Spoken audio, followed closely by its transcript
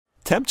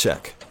Temp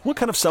check. What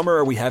kind of summer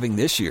are we having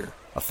this year?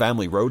 A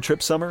family road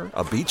trip summer?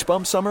 A beach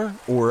bum summer?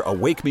 Or a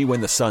wake me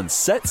when the sun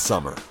sets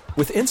summer?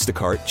 With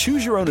Instacart,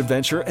 choose your own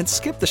adventure and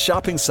skip the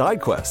shopping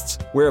side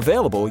quests. Where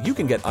available, you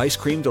can get ice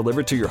cream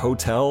delivered to your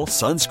hotel,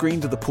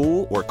 sunscreen to the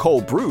pool, or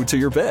cold brew to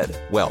your bed.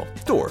 Well,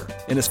 door.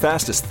 In as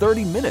fast as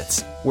 30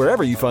 minutes.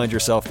 Wherever you find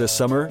yourself this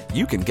summer,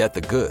 you can get the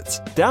goods.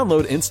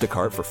 Download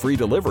Instacart for free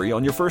delivery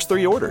on your first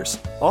 3 orders.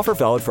 Offer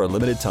valid for a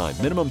limited time.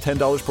 Minimum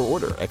 $10 per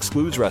order.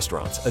 Excludes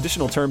restaurants.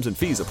 Additional terms and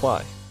fees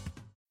apply.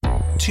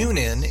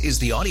 TuneIn is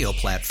the audio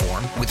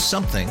platform with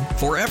something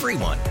for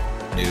everyone.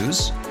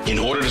 News. In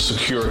order to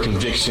secure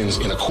convictions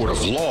in a court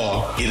of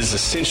law, it is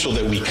essential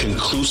that we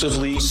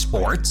conclusively.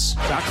 Sports.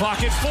 Got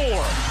clock at 4.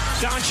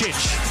 Doncic.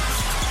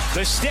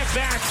 The step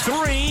back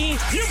 3.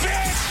 You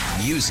bet.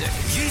 Music.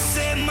 You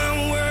set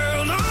my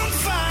world on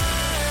fire.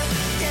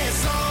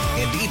 Yes,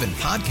 and even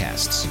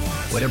podcasts.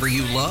 Whatever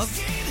you love,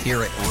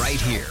 hear it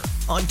right here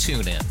on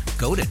TuneIn.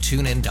 Go to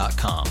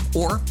TuneIn.com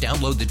or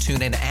download the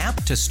TuneIn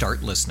app to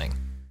start listening.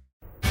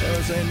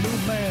 There's a new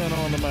man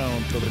on the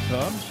mound for the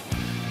Cubs.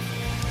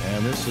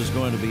 And this is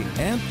going to be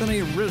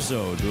Anthony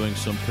Rizzo doing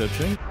some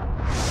pitching.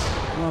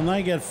 Well, now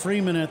you got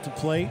Freeman at the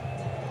plate.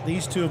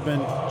 These two have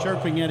been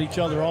chirping at each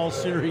other all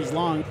series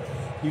long.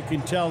 You can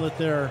tell that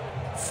they're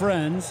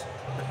friends,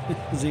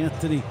 as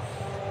Anthony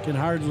can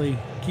hardly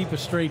keep a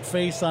straight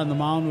face on the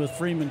mound with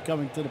Freeman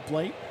coming to the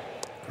plate.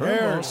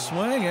 Curveball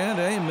swing and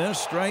a miss,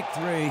 strike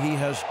 3. He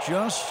has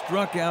just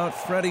struck out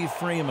Freddie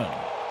Freeman.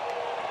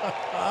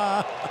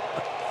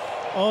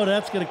 Oh,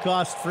 that's going to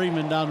cost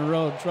Freeman down the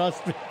road,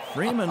 trust me.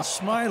 Freeman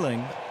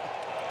smiling.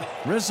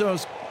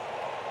 Rizzo's,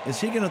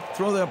 is he going to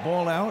throw that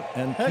ball out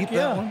and keep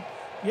that one?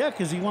 Yeah,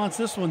 because he wants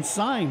this one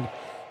signed.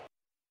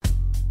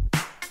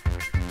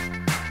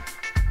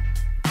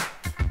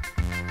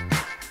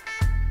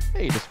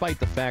 Hey, despite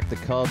the fact the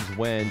Cubs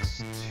went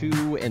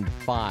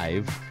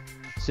 2-5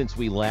 since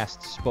we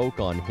last spoke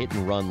on Hit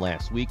and Run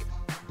last week,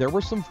 there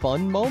were some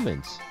fun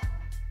moments.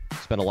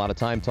 Spent a lot of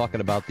time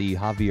talking about the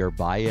Javier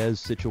Baez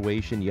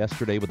situation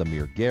yesterday with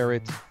Amir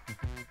Garrett.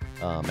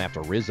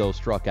 After Rizzo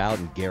struck out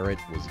and Garrett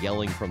was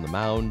yelling from the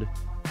mound,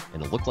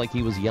 and it looked like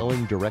he was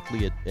yelling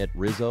directly at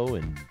Rizzo,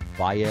 and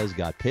Baez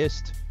got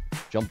pissed,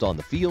 jumped on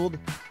the field.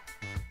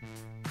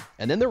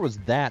 And then there was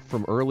that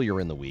from earlier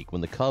in the week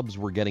when the Cubs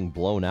were getting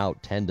blown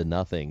out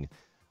 10-0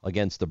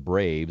 against the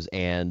Braves,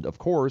 and of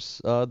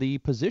course, the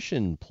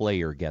position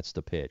player gets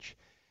to pitch.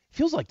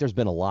 Feels like there's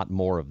been a lot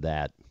more of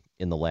that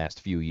in the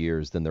last few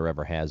years than there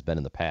ever has been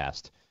in the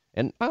past.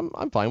 And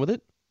I'm fine with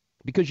it.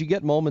 Because you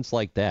get moments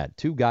like that,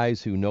 two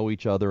guys who know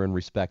each other and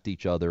respect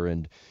each other,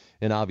 and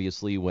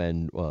obviously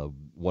when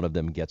one of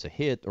them gets a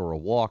hit or a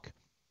walk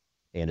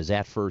and is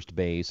at first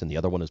base and the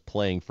other one is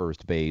playing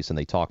first base and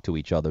they talk to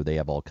each other, they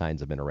have all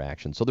kinds of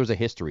interactions. So there's a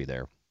history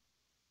there.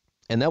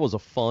 And that was a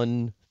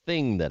fun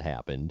thing that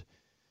happened.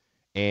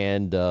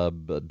 And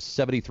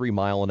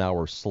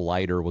 73-mile-an-hour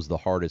slider was the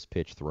hardest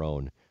pitch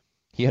thrown.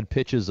 He had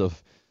pitches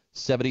of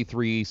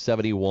 73,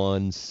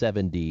 71,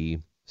 70,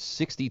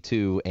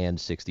 62 and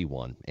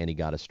 61, and he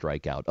got a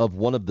strikeout of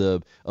one of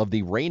the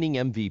reigning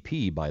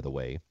MVP, by the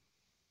way.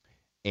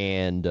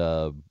 And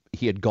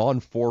he had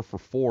gone 4 for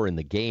 4 in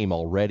the game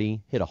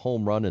already, hit a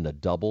home run and a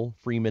double,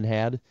 Freeman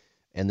had,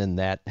 and then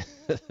that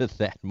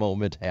that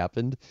moment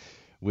happened,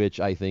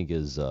 which I think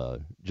is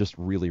just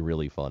really,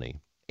 really funny.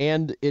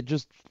 And it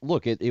just,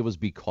 look, it was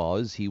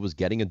because he was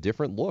getting a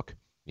different look.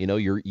 You know,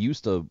 you're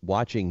used to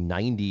watching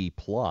 90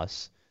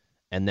 plus,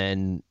 and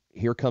then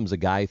here comes a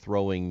guy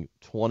throwing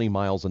 20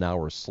 miles an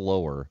hour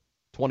slower,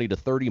 20 to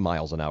 30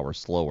 miles an hour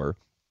slower.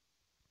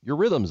 Your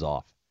rhythm's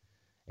off,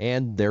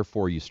 and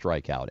therefore you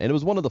strike out. And it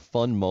was one of the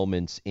fun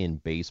moments in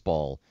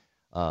baseball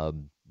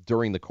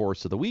during the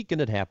course of the week, and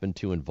it happened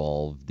to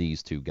involve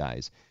these two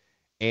guys.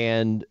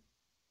 And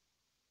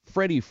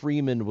Freddie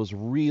Freeman was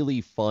really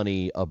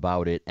funny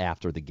about it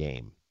after the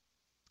game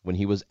when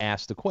he was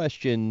asked a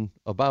question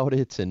about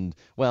it, and,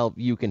 well,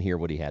 you can hear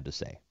what he had to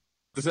say.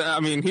 I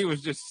mean, he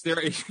was just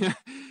staring.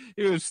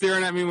 He was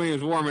staring at me when he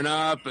was warming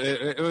up.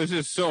 It was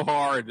just so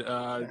hard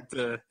I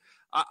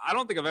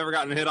don't think I've ever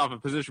gotten a hit off a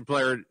position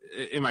player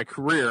in my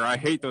career. I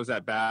hate those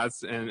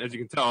at-bats, and as you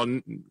can tell,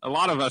 a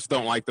lot of us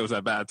don't like those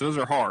at-bats. Those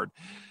are hard.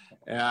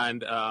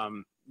 And,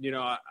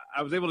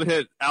 I was able to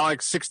hit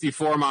Alex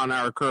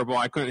 64-mile-an-hour curveball.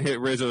 I couldn't hit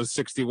Rizzo's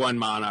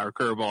 61-mile-an-hour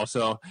curveball.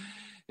 So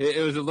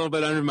it was a little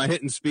bit under my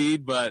hitting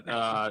speed, but,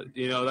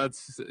 he'll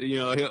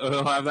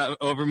have that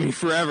over me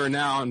forever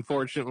now,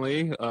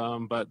 unfortunately.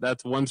 But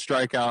that's one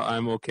strikeout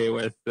I'm okay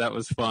with. That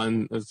was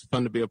fun. It was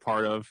fun to be a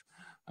part of.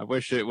 I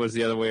wish it was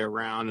the other way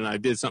around and I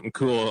did something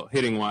cool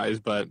hitting-wise,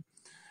 but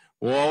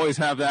we'll always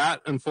have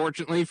that,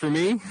 unfortunately, for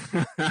me.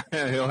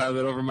 He'll have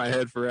it over my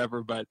head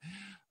forever, but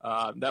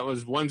that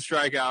was one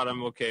strikeout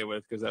I'm okay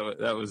with because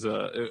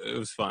it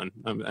was fun.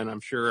 And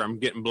I'm sure I'm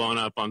getting blown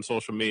up on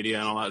social media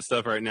and all that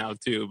stuff right now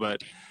too,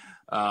 but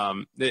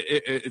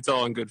it's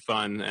all in good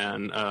fun,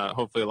 and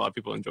hopefully a lot of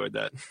people enjoyed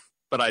that,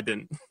 but I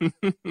didn't.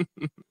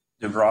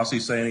 Did Rossi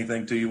say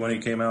anything to you when he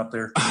came out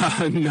there?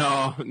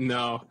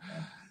 No.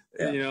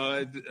 You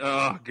know,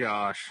 oh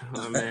gosh,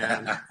 oh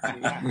man,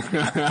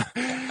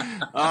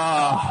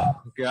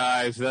 oh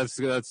guys, that's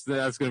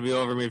gonna be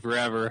over me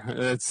forever.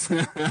 It's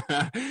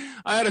I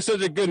had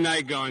such a good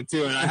night going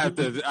too, and I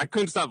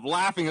couldn't stop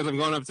laughing as I'm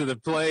going up to the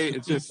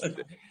plate.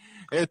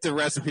 It's a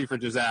recipe for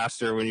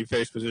disaster when you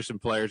face position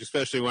players,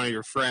 especially one of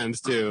your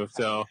friends too.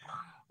 So,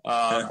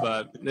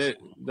 but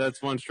that's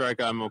one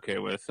strike I'm okay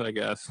with, I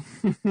guess.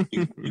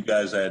 you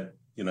guys had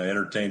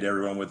entertained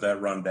everyone with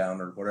that rundown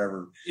or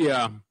whatever.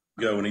 Yeah.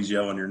 Go when he's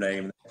yelling your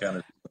name, that kind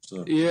of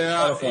stuff. Yeah, a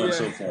lot of fun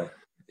so far.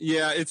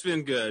 Yeah, it's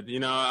been good.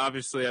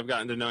 Obviously, I've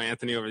gotten to know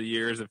Anthony over the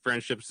years. The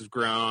friendships have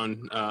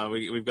grown.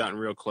 We've gotten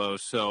real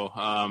close. So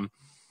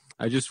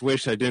I just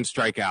wish I didn't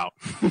strike out.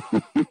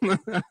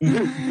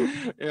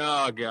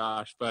 Oh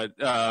gosh, but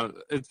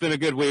it's been a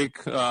good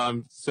week.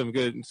 Some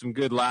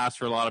good laughs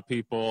for a lot of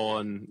people,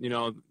 and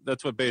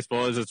that's what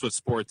baseball is. That's what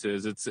sports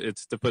is.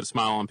 It's to put a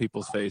smile on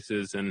people's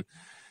faces and.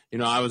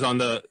 I was on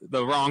the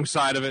wrong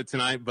side of it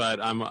tonight, but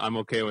I'm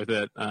okay with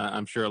it.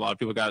 I'm sure a lot of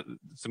people got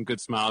some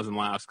good smiles and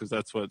laughs because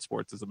that's what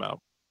sports is about.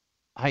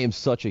 I am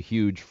such a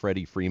huge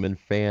Freddie Freeman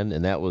fan,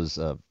 and that was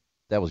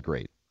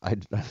great.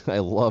 I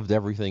loved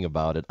everything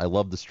about it. I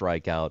loved the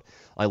strikeout.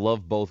 I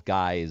love both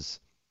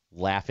guys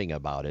laughing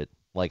about it.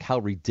 Like, how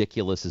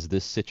ridiculous is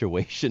this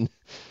situation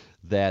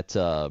that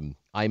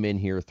I'm in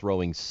here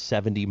throwing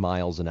 70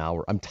 miles an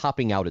hour. I'm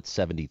topping out at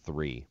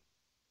 73.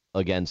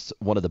 Against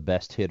one of the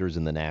best hitters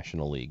in the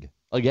National League.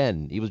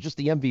 Again, he was just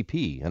the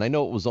MVP, and I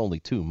know it was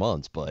only 2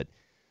 months, but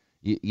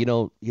you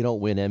don't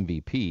win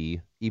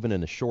MVP even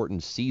in a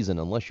shortened season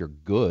unless you're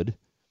good.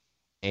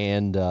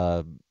 And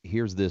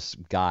here's this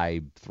guy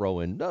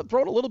throwing a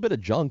little bit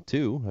of junk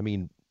too. I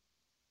mean,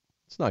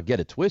 let's not get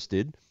it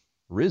twisted.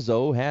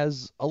 Rizzo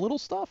has a little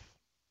stuff.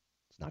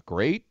 It's not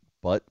great,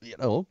 but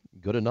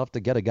good enough to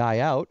get a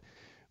guy out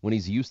when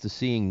he's used to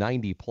seeing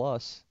 90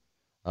 plus.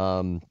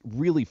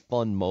 Really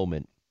fun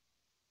moment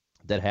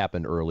that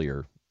happened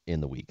earlier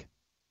in the week.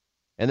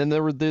 And then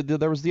there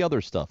was the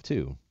other stuff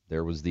too.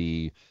 There was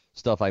the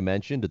stuff I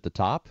mentioned at the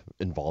top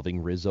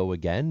involving Rizzo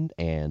again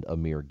and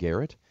Amir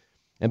Garrett.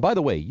 And by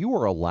the way, you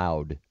are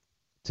allowed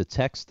to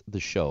text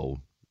the show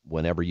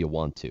whenever you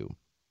want to.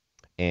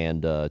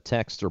 And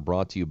texts are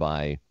brought to you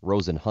by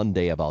Rosen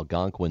Hyundai of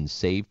Algonquin.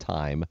 Save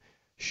time.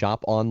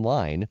 Shop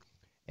online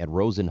at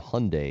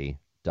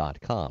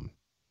rosenhyundai.com.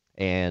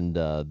 And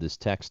this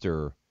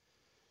texter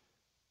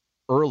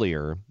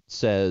earlier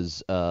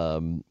says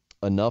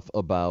enough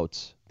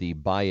about the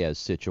Baez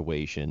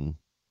situation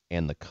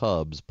and the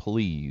Cubs,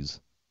 please.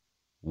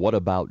 What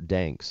about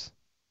Danks?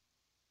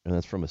 And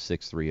that's from a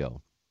 630.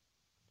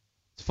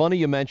 It's funny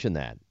you mention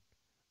that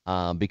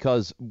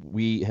because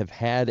we have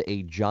had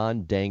a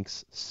John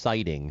Danks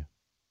sighting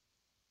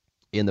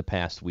in the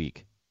past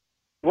week.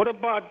 What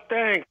about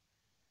Danks?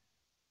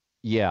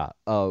 Yeah,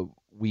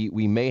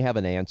 we may have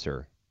an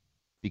answer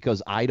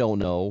because I don't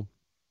know.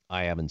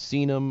 I haven't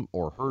seen him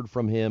or heard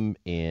from him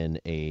in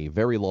a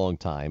very long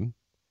time.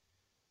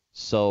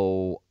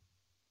 So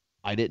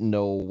I didn't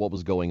know what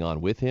was going on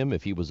with him,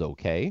 if he was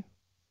okay.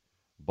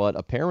 But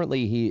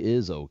apparently he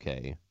is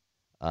okay.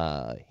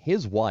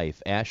 His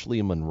wife,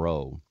 Ashley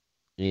Monroe,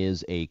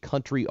 is a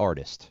country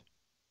artist.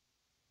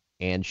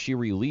 And she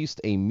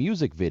released a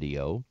music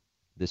video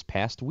this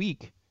past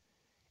week,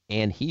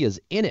 and he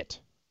is in it.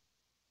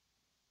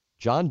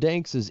 John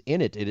Danks is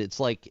in it. It's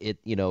like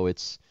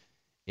it's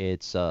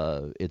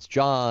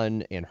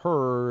John and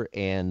her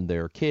and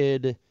their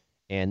kid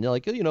and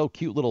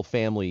cute little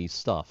family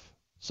stuff.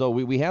 So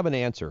we have an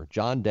answer.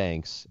 John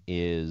Danks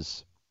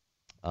is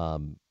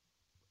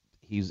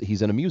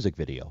he's in a music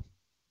video.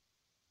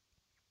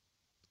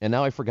 And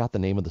now I forgot the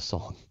name of the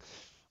song.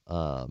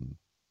 I'm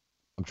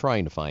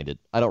trying to find it.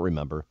 I don't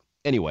remember.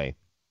 Anyway,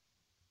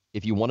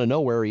 if you want to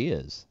know where he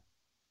is,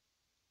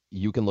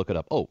 you can look it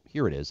up. Oh,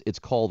 here it is. It's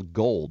called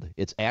Gold.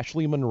 It's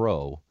Ashley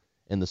Monroe,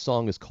 and the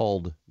song is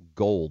called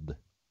Gold.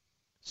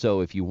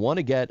 So if you want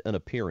to get an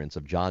appearance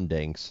of John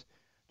Danks,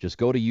 just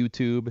go to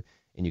YouTube,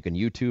 and you can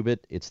YouTube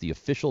it. It's the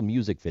official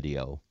music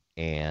video,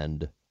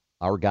 and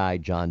our guy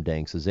John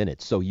Danks is in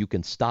it. So you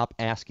can stop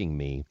asking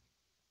me,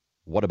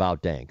 what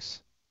about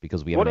Danks?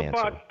 Because we have an answer.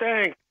 What about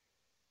Danks?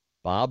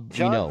 Bob,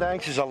 John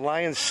Danks is a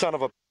lying son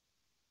of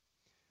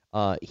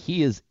a...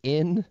 he is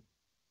in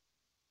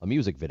a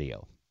music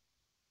video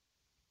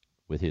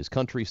with his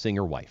country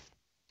singer wife.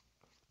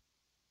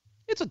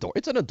 It's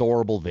an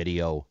adorable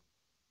video.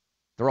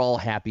 They're all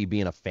happy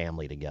being a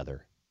family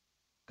together.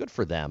 Good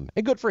for them,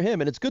 and good for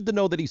him, and it's good to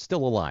know that he's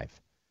still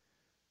alive.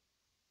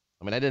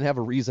 I mean, I didn't have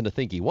a reason to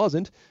think he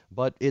wasn't,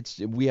 but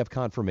we have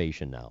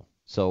confirmation now.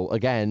 So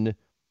again,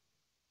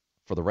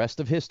 for the rest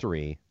of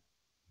history,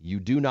 you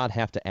do not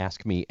have to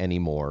ask me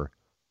anymore,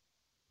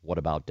 what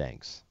about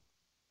Danks?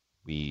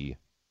 We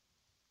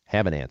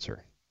have an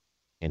answer,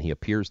 and he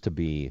appears to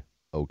be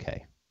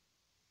okay.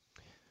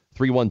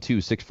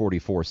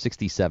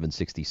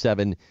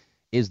 312-644-6767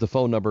 is the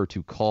phone number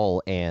to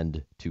call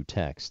and to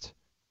text.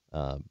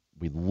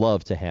 We'd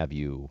love to have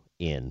you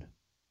in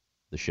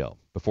the show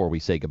before we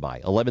say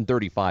goodbye.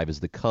 11:35 is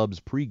the Cubs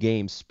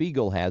pregame.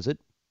 Spiegel has it.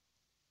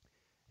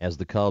 as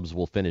the Cubs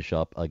will finish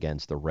up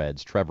against the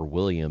Reds. Trevor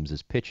Williams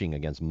is pitching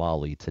against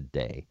Mahle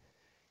today.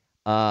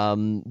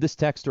 This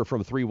texter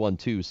from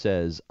 312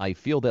 says, I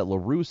feel that La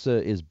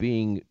Russa is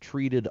being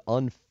treated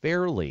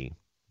unfairly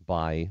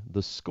by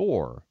the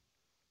Score.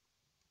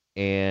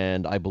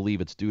 And I believe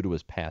it's due to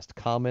his past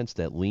comments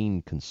that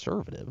lean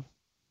conservative.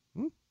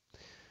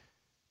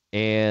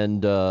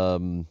 And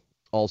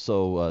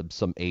also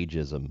some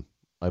ageism,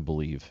 I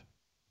believe.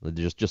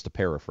 Just to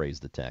paraphrase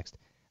the text.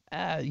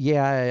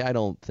 I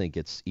don't think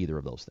it's either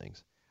of those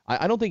things.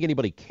 I don't think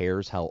anybody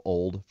cares how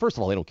old. First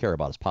of all, they don't care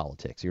about his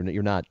politics.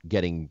 You're not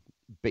getting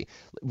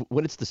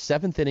when it's the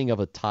 7th inning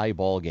of a tie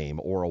ball game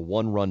or a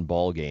 1-run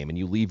ball game and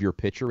you leave your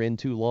pitcher in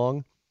too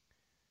long,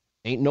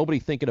 ain't nobody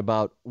thinking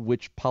about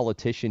which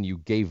politician you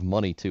gave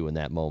money to in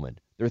that moment.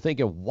 They're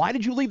thinking, why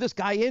did you leave this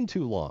guy in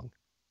too long?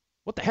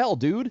 What the hell,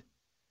 dude?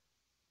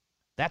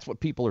 That's what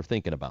people are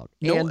thinking about.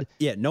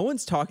 No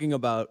one's talking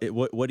about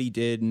what he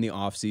did in the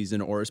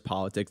offseason or his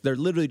politics. They're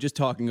literally just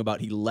talking about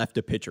he left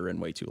a pitcher in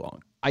way too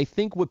long. I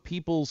think what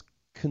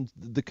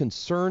the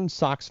concern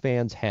Sox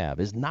fans have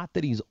is not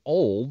that he's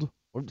old,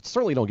 or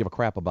certainly don't give a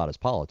crap about his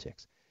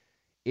politics.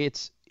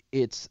 It's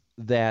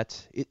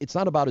that it's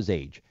not about his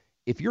age.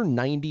 If you're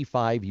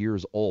 95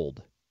 years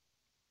old,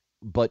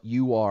 but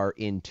you are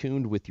in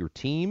tune with your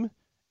team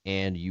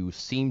and you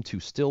seem to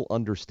still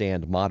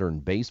understand modern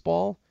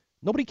baseball,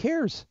 nobody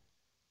cares.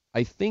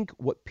 I think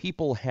what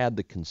people had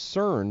the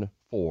concern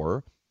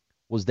for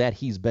was that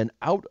he's been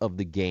out of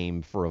the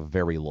game for a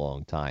very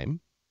long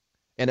time.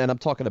 And I'm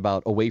talking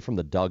about away from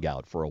the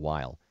dugout for a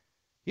while.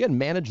 He hadn't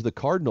managed the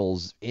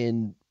Cardinals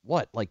in,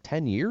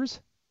 10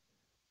 years?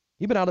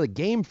 He'd been out of the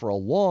game for a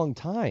long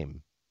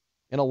time.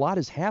 And a lot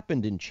has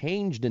happened and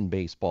changed in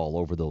baseball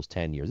over those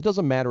 10 years. It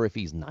doesn't matter if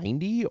he's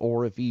 90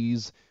 or if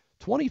he's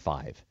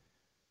 25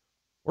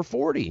 or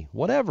 40,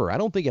 whatever. I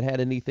don't think it had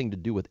anything to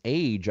do with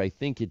age. I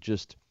think it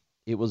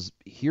was,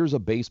 here's a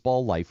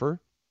baseball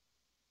lifer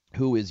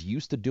who is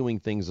used to doing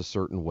things a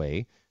certain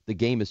way. The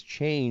game has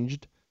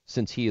changed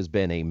since he has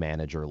been a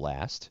manager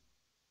last.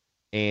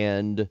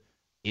 And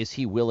is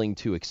he willing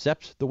to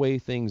accept the way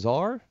things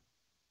are?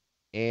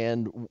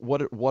 And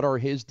what are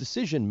his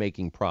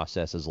decision-making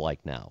processes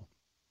like now?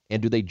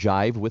 And do they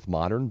jive with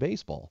modern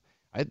baseball?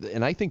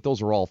 I think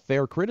those are all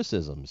fair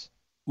criticisms.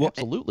 Well,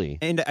 absolutely.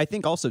 And I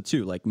think also,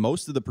 too,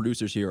 most of the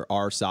producers here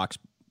are Sox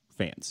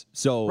fans.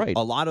 So right.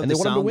 a lot of and the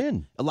they sound, want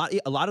him to win.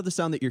 A lot of the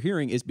sound that you're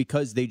hearing is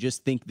because they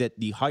just think that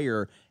the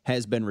hire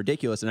has been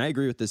ridiculous. And I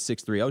agree with this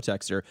 630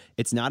 texter.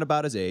 It's not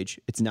about his age.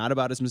 It's not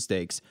about his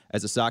mistakes.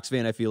 As a Sox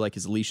fan, I feel like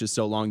his leash is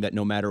so long that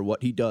no matter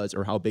what he does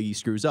or how big he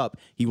screws up,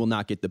 he will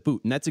not get the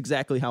boot. And that's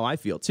exactly how I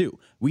feel, too.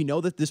 We know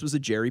that this was a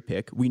Jerry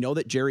pick. We know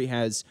that Jerry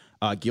has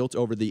guilt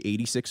over the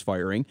 86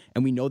 firing,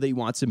 and we know that he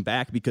wants him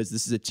back because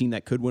this is a team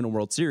that could win a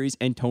World Series,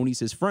 and Tony's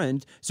his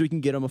friend, so he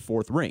can get him a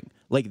 4th ring.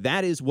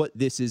 That is what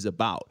this is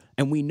about.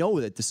 And we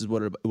know that this is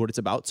what it's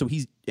about. So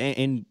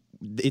and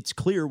it's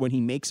clear when he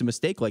makes a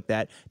mistake like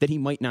that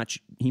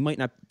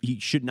he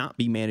should not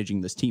be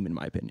managing this team, in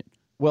my opinion.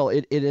 Well,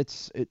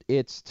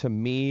 it's to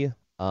me,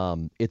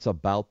 it's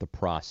about the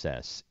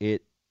process.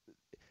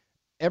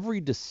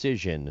 Every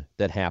decision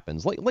that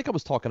happens, like I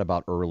was talking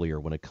about earlier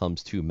when it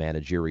comes to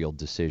managerial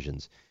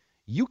decisions,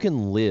 you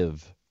can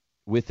live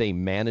with a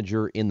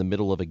manager in the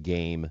middle of a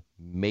game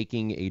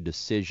making a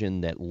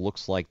decision that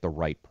looks like the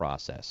right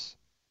process.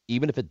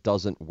 Even if it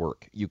doesn't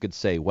work, you could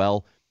say,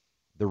 well,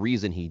 the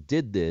reason he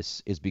did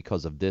this is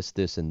because of this,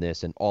 this, and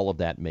this, and all of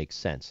that makes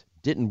sense.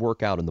 Didn't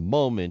work out in the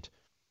moment,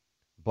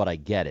 but I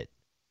get it.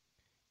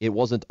 It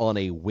wasn't on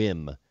a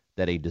whim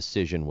that a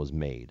decision was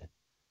made.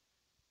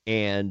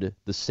 And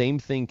the same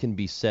thing can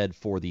be said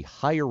for the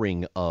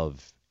hiring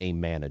of a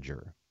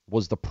manager.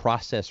 Was the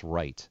process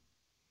right?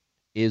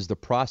 Is the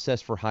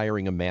process for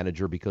hiring a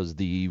manager because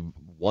the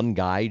one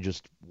guy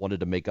just wanted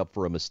to make up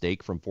for a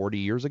mistake from 40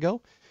 years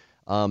ago?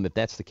 If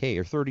that's the case,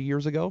 or 30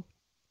 years ago,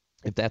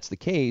 if that's the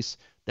case,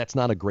 that's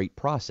not a great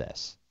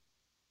process.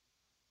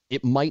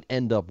 It might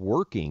end up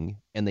working,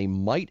 and they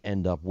might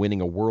end up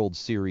winning a World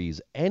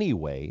Series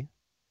anyway,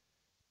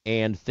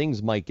 and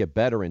things might get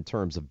better in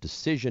terms of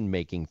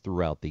decision-making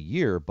throughout the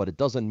year, but it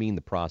doesn't mean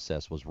the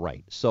process was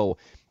right. So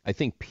I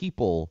think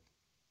people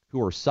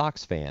who are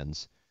Sox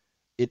fans,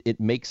 it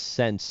makes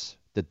sense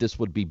that this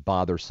would be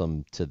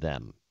bothersome to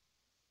them.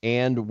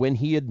 And when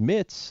he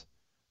admits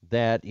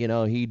that,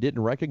 he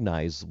didn't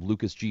recognize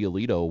Lucas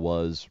Giolito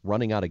was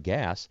running out of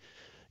gas,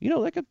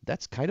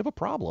 that's kind of a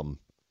problem.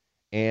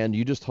 And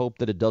you just hope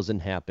that it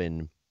doesn't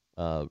happen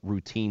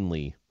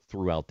routinely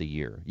throughout the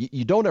year.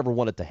 You don't ever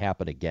want it to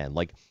happen again.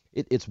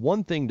 It's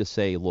one thing to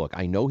say, look,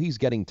 I know he's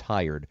getting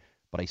tired,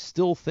 but I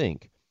still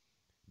think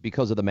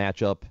because of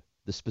the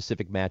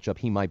specific matchup,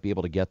 he might be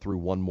able to get through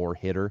one more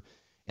hitter.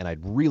 And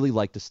I'd really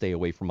like to stay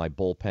away from my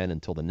bullpen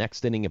until the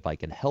next inning if I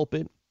can help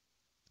it.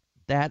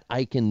 That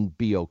I can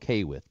be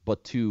okay with.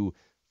 But to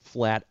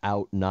flat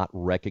out not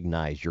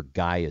recognize your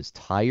guy is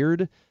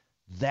tired,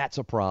 that's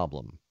a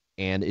problem.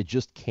 And it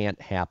just can't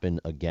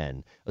happen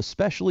again,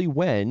 especially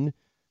when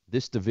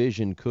this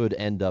division could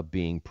end up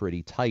being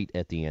pretty tight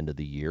at the end of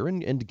the year,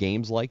 and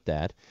games like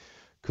that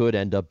could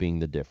end up being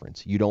the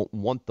difference. You don't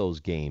want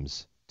those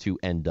games to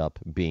end up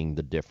being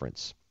the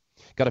difference.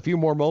 Got a few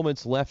more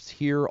moments left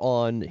here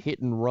on Hit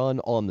and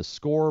Run on the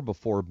Score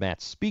before Matt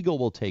Spiegel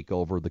will take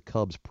over. The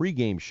Cubs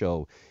pregame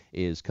show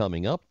is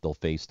coming up. They'll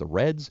face the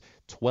Reds.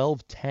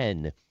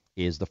 12:10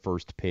 is the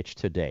first pitch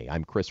today.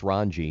 I'm Chris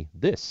Ranji.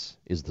 This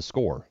is The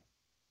Score.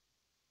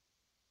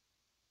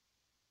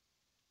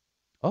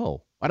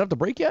 Oh, I don't have to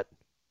break yet?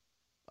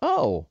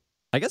 Oh.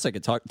 I guess I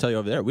could tell you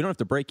over there. We don't have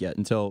to break yet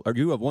or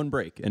you have one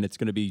break, and it's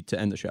going to be to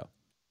end the show.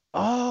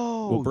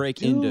 Oh, we'll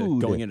break into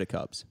going into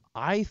Cubs.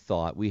 I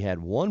thought we had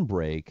one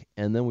break,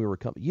 and then we were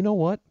coming. You know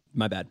what?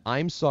 My bad.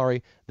 I'm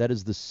sorry. That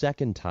is the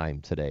second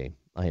time today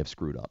I have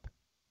screwed up.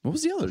 What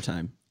was the other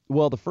time?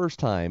 Well, the first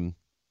time,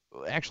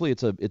 actually,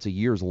 it's a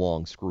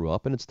years-long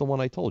screw-up, and it's the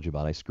one I told you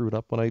about. I screwed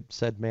up when I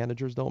said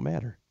managers don't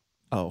matter.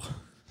 Oh.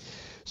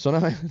 So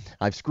now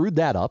I've screwed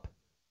that up.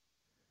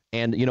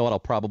 And you know what? I'll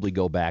probably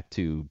go back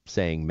to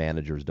saying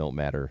managers don't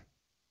matter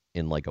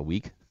in like a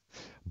week.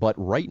 But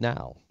right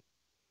now,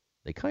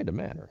 they kind of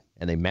matter.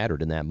 And they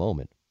mattered in that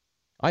moment.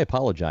 I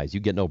apologize. You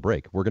get no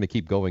break. We're going to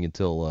keep going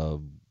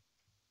until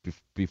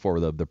before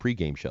the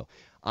pregame show.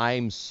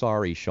 I'm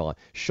sorry, Sean.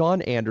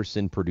 Sean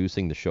Anderson,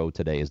 producing the show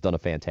today, has done a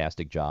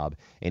fantastic job.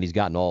 And he's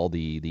gotten all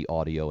the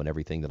audio and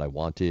everything that I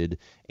wanted.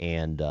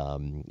 And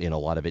in a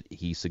lot of it,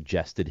 he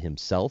suggested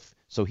himself.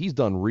 So he's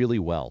done really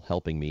well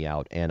helping me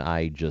out, and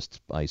I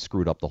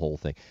screwed up the whole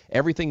thing.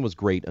 Everything was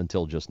great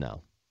until just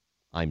now.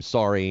 I'm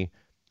sorry.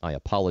 I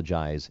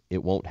apologize.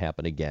 It won't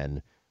happen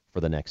again for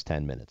the next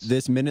 10 minutes.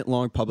 This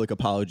minute-long public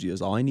apology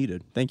is all I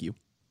needed. Thank you.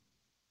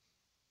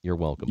 You're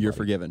welcome. You're buddy.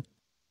 forgiven.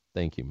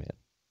 Thank you, man.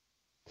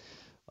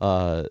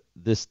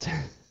 This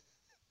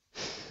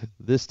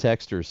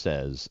texter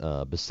says,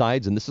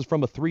 besides, and this is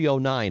from a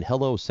 309,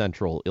 hello,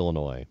 Central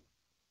Illinois.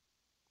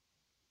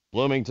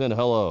 Bloomington,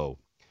 hello.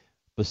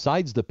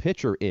 Besides the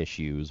pitcher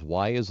issues,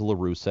 why is La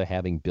Russa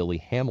having Billy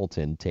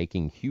Hamilton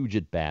taking huge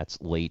at-bats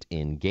late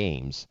in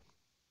games?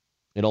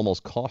 It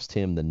almost cost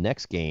him the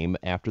next game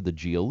after the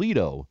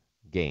Giolito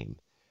game.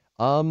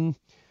 But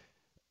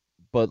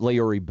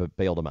Leury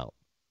bailed him out.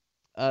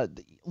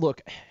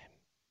 Look,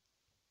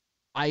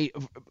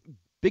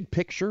 big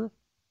picture,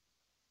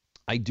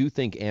 I do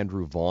think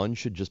Andrew Vaughn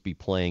should just be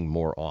playing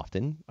more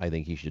often. I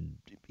think he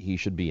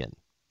should be in.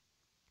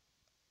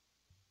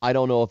 I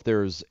don't know if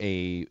there's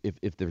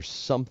if there's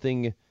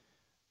something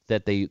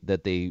that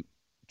they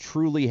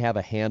truly have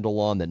a handle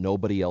on that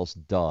nobody else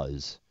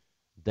does,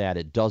 that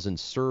it doesn't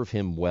serve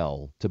him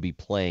well to be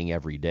playing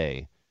every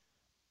day.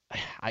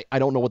 I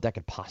don't know what that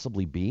could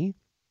possibly be.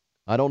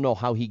 I don't know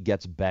how he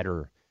gets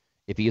better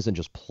if he isn't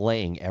just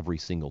playing every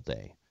single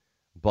day.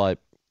 But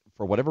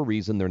for whatever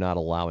reason, they're not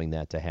allowing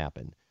that to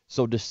happen.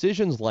 So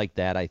decisions like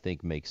that, I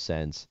think, make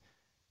sense.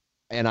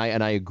 And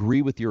I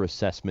agree with your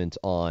assessment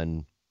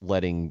on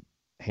letting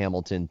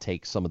Hamilton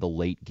take some of the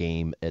late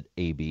game at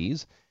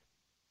ABs.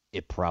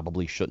 It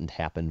probably shouldn't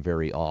happen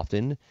very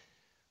often.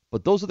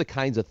 But those are the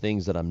kinds of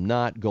things that I'm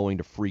not going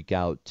to freak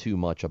out too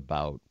much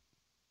about,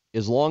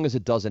 as long as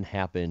it doesn't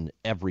happen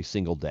every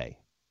single day.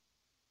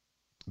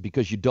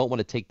 Because you don't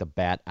want to take the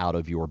bat out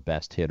of your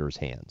best hitter's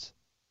hands.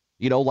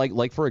 You know,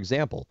 like for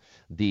example,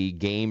 the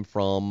game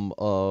from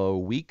a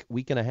week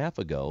and a half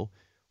ago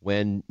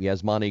when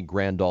Yasmani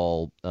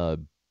Grandal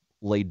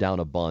laid down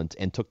a bunt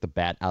and took the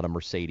bat out of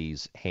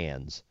Mercedes'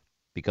 hands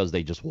because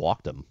they just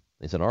walked him.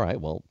 They said, all right,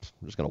 well,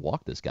 I'm just going to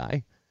walk this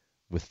guy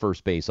with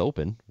first base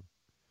open.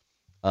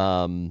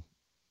 I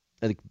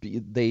think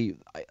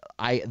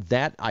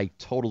I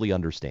totally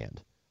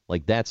understand.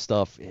 Like that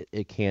stuff,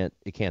 it can't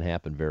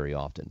happen very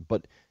often.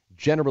 But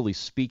generally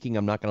speaking,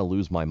 I'm not going to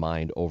lose my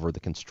mind over the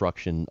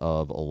construction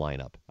of a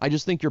lineup. I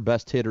just think your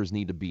best hitters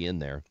need to be in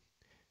there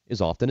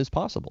as often as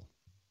possible.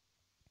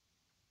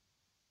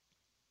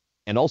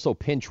 And also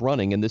pinch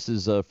running, and this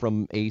is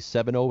from a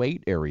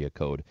 708 area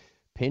code,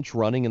 pinch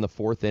running in the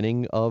fourth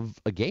inning of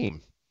a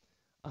game.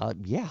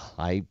 Yeah,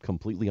 I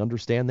completely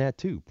understand that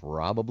too.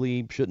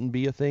 Probably shouldn't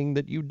be a thing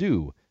that you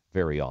do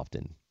very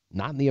often.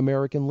 Not in the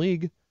American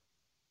League.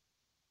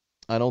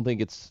 I don't think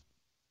it's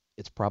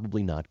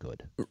probably not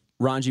good.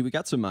 Ranji, we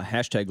got some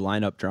hashtag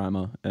lineup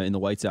drama in the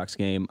White Sox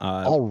game.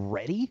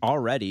 Already?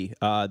 Already.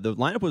 The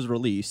lineup was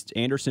released.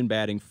 Anderson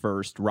batting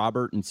first,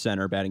 Robert in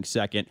center batting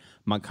second,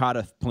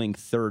 Moncada playing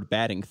third,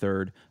 batting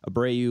third,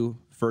 Abreu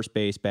first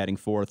base batting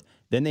fourth.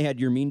 Then they had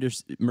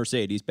Yermin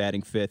Mercedes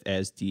batting fifth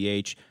as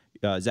DH,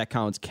 Zach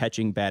Collins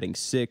catching batting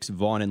sixth,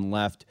 Vaughn in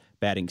left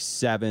batting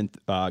seventh,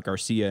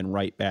 Garcia in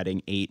right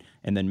batting eighth,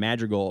 and then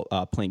Madrigal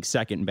playing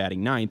second and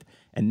batting ninth.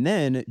 And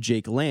then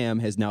Jake Lamb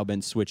has now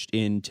been switched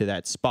into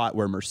that spot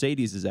where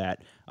Mercedes is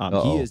at.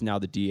 He is now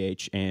the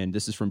DH, and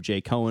this is from Jay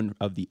Cohen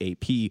of the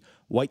AP.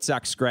 White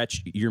Sox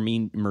scratch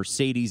Yermin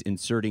Mercedes,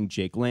 inserting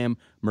Jake Lamb.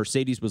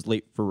 Mercedes was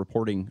late for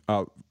reporting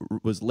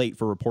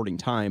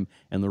time,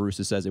 and La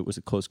Russa says it was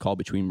a close call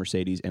between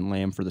Mercedes and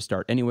Lamb for the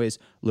start. Anyways,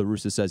 La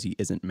Russa says he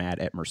isn't mad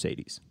at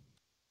Mercedes.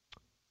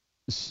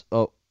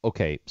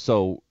 Okay,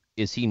 so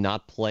Is he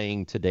not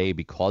playing today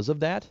because of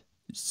that?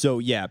 So,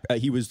 yeah,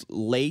 he was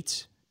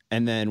late,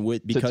 and then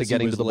because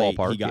getting he was to the late,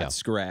 ballpark, he got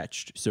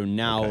scratched. So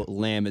now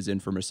Lamb is in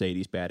for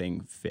Mercedes,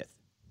 batting 5th.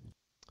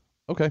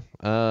 Okay.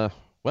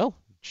 Well,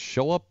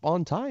 show up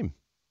on time.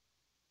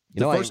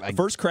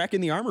 First crack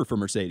in the armor for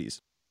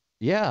Mercedes.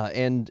 Yeah,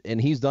 and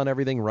he's done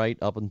everything right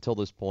up until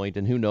this point,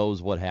 and who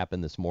knows what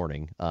happened this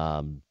morning.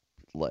 I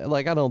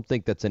don't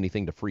think that's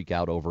anything to freak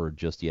out over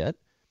just yet.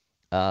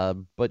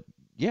 But,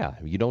 yeah,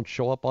 you don't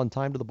show up on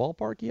time to the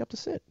ballpark, you have to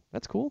sit.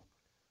 That's cool.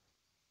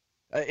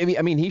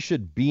 I mean, he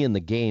should be in the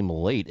game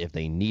late if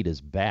they need his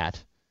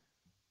bat.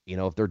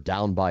 If they're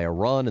down by a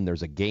run and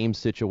there's a game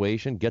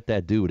situation, get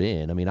that dude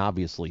in. I mean,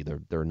 obviously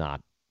they're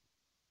not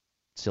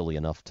silly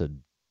enough to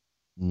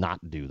not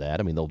do that.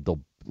 I mean,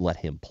 they'll let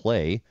him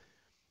play.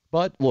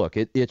 But look,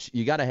 it's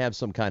you got to have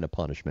some kind of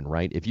punishment,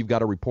 right? If you've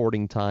got a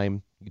reporting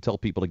time, you tell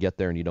people to get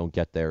there and you don't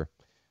get there,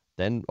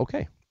 then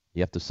okay,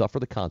 you have to suffer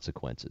the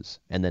consequences.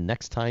 And then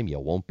next time you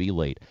won't be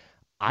late.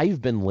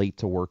 I've been late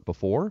to work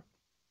before.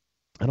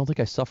 I don't think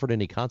I suffered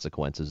any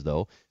consequences,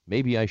 though.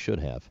 Maybe I should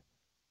have.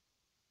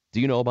 Do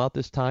you know about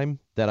this time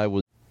that I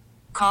was...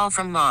 Call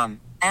from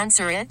mom.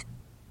 Answer it.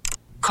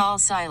 Call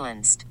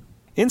silenced.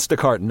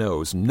 Instacart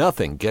knows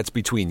nothing gets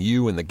between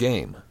you and the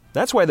game.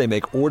 That's why they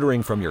make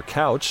ordering from your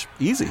couch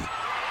easy.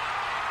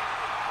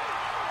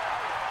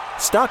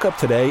 Stock up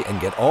today and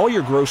get all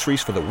your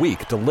groceries for the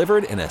week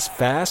delivered in as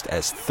fast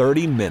as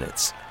 30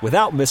 minutes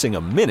without missing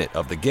a minute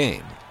of the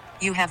game.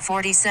 You have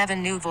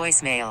 47 new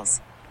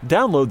voicemails.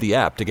 Download the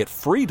app to get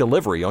free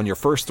delivery on your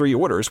first 3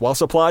 orders while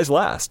supplies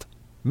last.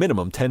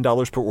 Minimum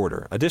 $10 per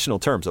order. Additional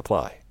terms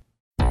apply.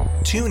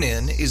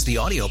 TuneIn is the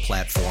audio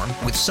platform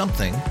with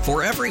something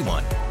for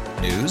everyone.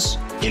 News.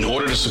 In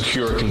order to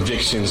secure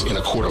convictions in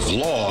a court of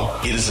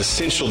law, it is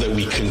essential that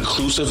we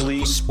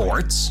conclusively...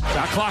 Sports.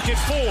 Shot clock at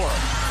 4.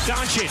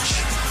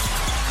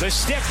 Doncic. The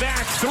step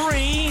back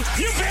 3.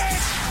 You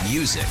bet.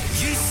 Music.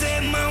 You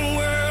set my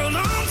world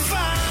on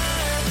fire.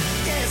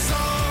 Yes,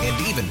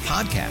 and even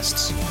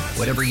podcasts.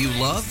 Whatever you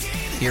love,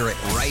 hear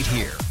it right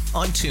here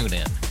on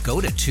TuneIn.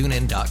 Go to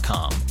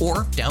TuneIn.com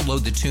or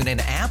download the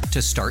TuneIn app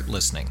to start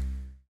listening.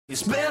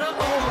 It's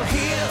better over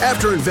here.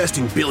 After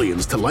investing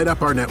billions to light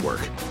up our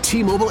network,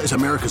 T-Mobile is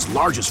America's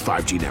largest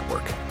 5G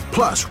network.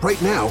 Plus,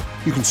 right now,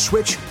 you can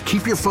switch,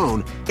 keep your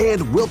phone,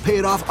 and we'll pay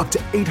it off up to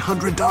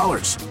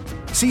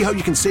 $800. See how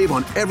you can save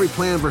on every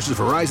plan versus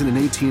Verizon and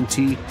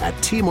AT&T at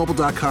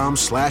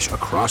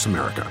T-Mobile.com/across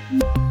America.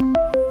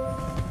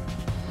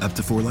 Up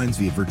to 4 lines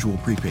via virtual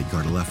prepaid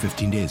card. Allow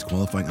 15 days.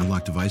 Qualifying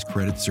unlocked device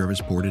credit service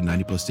ported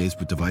 90-plus days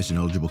with device and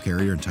eligible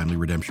carrier and timely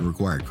redemption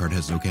required. Card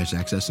has no cash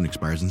access and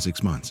expires in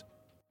 6 months.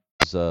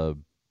 I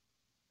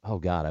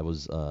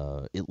was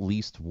at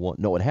least one.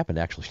 No, it happened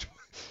actually.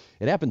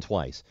 It happened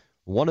twice.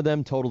 One of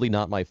them totally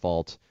not my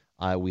fault.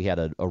 We had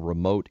a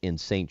remote in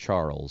St.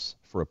 Charles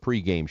for a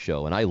pregame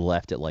show, and I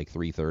left at like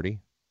 3:30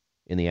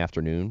 in the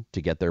afternoon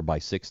to get there by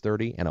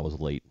 6:30, and I was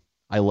late.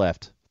 I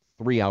left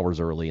 3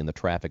 hours early, and the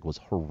traffic was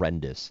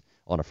horrendous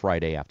on a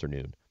Friday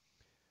afternoon.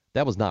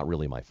 That was not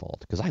really my fault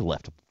because I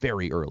left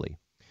very early.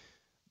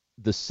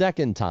 The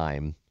second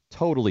time,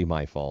 totally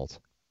my fault.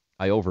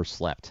 I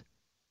overslept.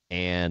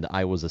 And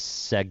I was a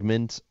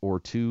segment or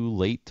 2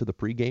 late to the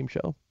pregame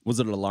show. Was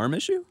it an alarm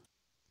issue?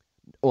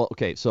 Well,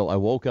 okay, so I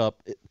woke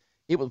up.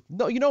 It was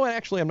no, you know what?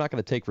 Actually, I'm not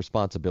going to take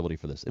responsibility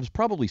for this. It was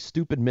probably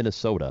stupid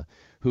Minnesota,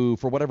 who,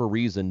 for whatever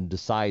reason,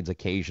 decides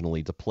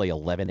occasionally to play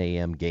 11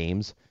 a.m.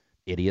 games.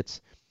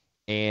 Idiots.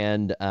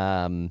 And it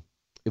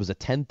was a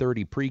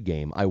 10:30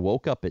 pregame. I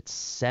woke up at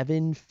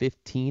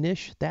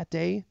 7:15-ish that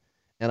day,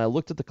 and I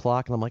looked at the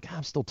clock, and I'm like,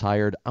 I'm still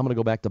tired. I'm going to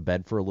go back to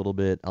bed for a little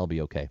bit. I'll be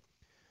okay.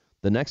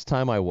 The next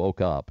time I woke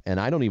up, and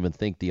I don't even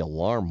think the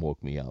alarm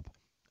woke me up.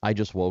 I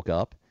just woke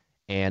up,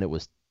 and it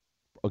was,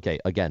 okay,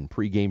 again,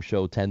 pregame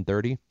show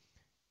 10:30.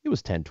 It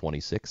was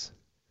 10:26.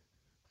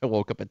 I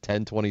woke up at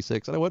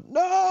 10:26, and I went,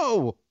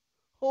 no!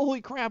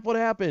 Holy crap, what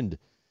happened?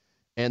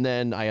 And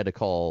then I had to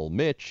call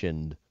Mitch,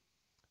 and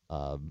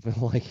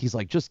he's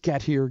like, just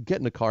get here, get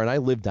in the car. And I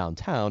live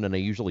downtown, and I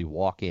usually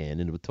walk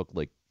in, and it took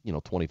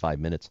 25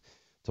 minutes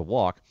to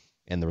walk.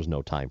 And there was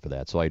no time for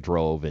that. So I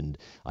drove, and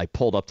I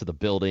pulled up to the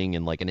building,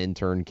 and an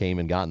intern came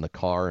and got in the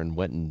car and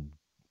went and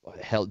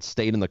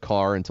stayed in the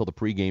car until the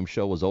pregame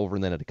show was over,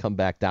 and then had to come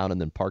back down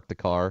and then park the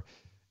car.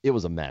 It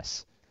was a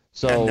mess.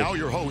 So and now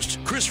your host,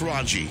 Chris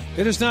Ranji.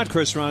 It is not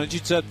Chris Ranji.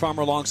 Seth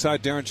Farmer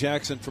alongside Darren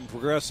Jackson from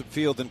Progressive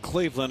Field in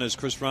Cleveland, as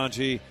Chris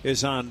Ranji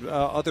is on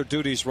other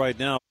duties right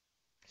now.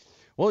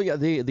 Well, yeah,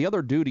 the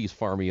other duties,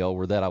 Farmio,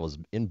 were that I was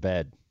in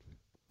bed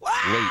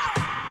late.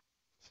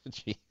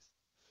 Jeez.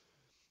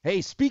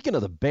 Hey, speaking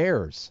of the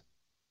Bears,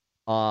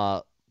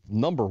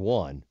 number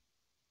one,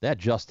 that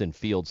Justin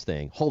Fields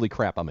thing. Holy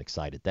crap, I'm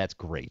excited. That's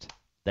great.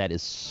 That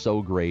is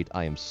so great.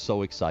 I am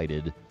so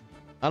excited.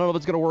 I don't know if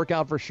it's going to work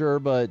out for sure,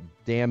 but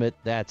damn it,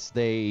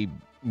 they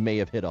may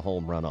have hit a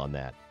home run on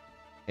that.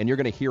 And you're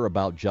going to hear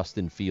about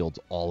Justin Fields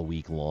all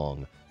week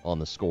long on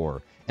The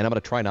Score. And I'm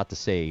going to try not to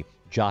say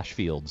Josh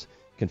Fields,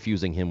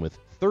 confusing him with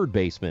third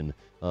baseman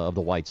of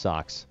the White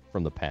Sox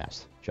from the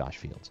past. Josh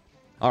Fields.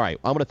 All right,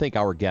 I want to thank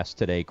our guests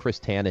today, Chris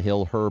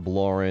Tannehill, Herb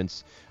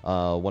Lawrence.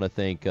 I want to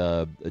thank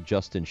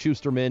Justin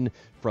Schusterman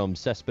from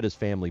Cespedes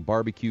Family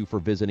Barbecue for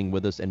visiting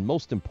with us, and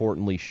most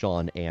importantly,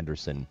 Sean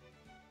Anderson,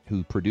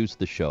 who produced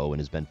the show and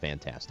has been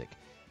fantastic.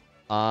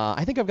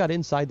 I think I've got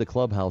Inside the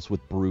Clubhouse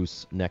with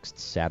Bruce next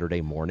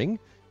Saturday morning,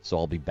 so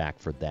I'll be back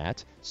for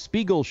that.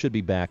 Spiegel should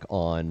be back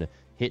on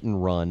Hit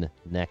and Run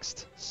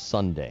next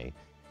Sunday.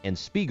 And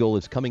Spiegel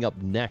is coming up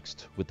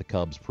next with the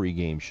Cubs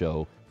pregame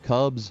show.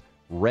 Cubs,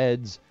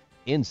 Reds,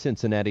 in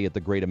Cincinnati at the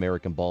Great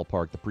American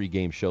Ballpark. The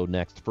pregame show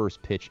next.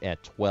 First pitch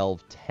at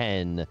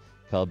 12:10.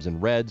 Cubs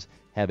and Reds.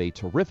 Have a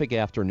terrific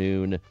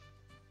afternoon.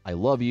 I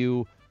love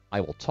you.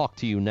 I will talk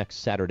to you next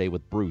Saturday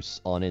with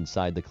Bruce on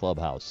Inside the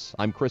Clubhouse.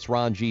 I'm Chris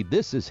Ranji.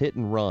 This is Hit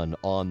and Run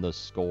on The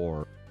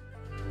Score.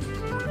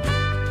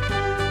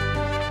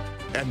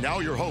 And now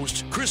your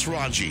host, Chris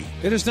Ranji.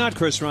 It is not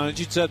Chris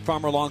Ranji. It's Ed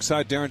Farmer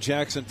alongside Darren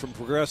Jackson from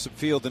Progressive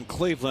Field in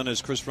Cleveland,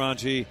 as Chris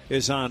Ranji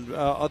is on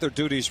other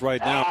duties right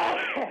now.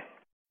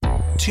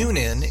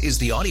 TuneIn is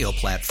the audio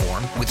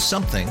platform with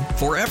something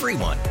for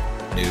everyone.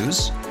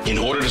 News. In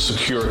order to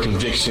secure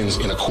convictions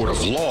in a court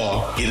of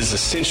law, it is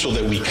essential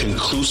that we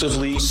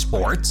conclusively.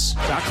 Sports.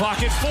 Shot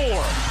clock at 4.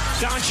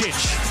 Doncic.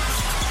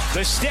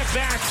 The step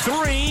back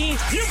 3.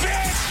 You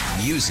bet.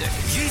 Music.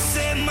 You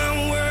set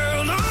my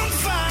world on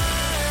fire.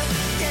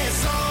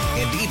 Yes,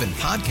 and even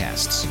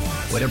podcasts.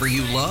 Whatever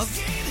you love,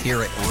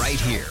 hear it right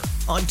here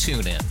on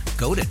TuneIn.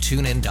 Go to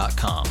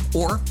TuneIn.com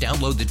or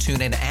download the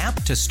TuneIn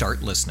app to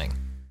start listening.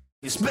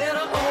 It's better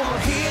over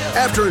here.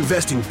 After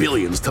investing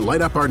billions to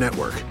light up our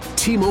network,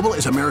 T-Mobile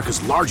is America's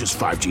largest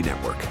 5G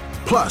network.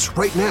 Plus,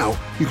 right now,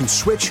 you can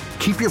switch,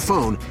 keep your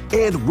phone,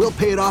 and we'll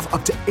pay it off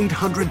up to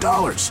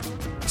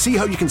 $800. See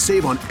how you can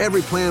save on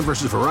every plan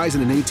versus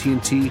Verizon and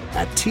AT&T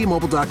at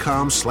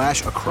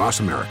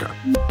T-Mobile.com/across America.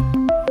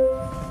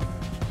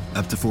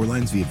 Up to 4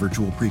 lines via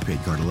virtual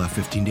prepaid card. Allow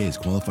 15 days.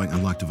 Qualifying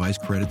unlocked device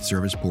credit.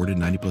 Service ported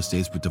 90-plus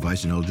days with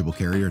device and eligible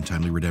carrier and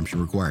timely redemption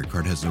required.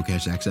 Card has no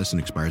cash access and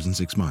expires in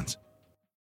 6 months.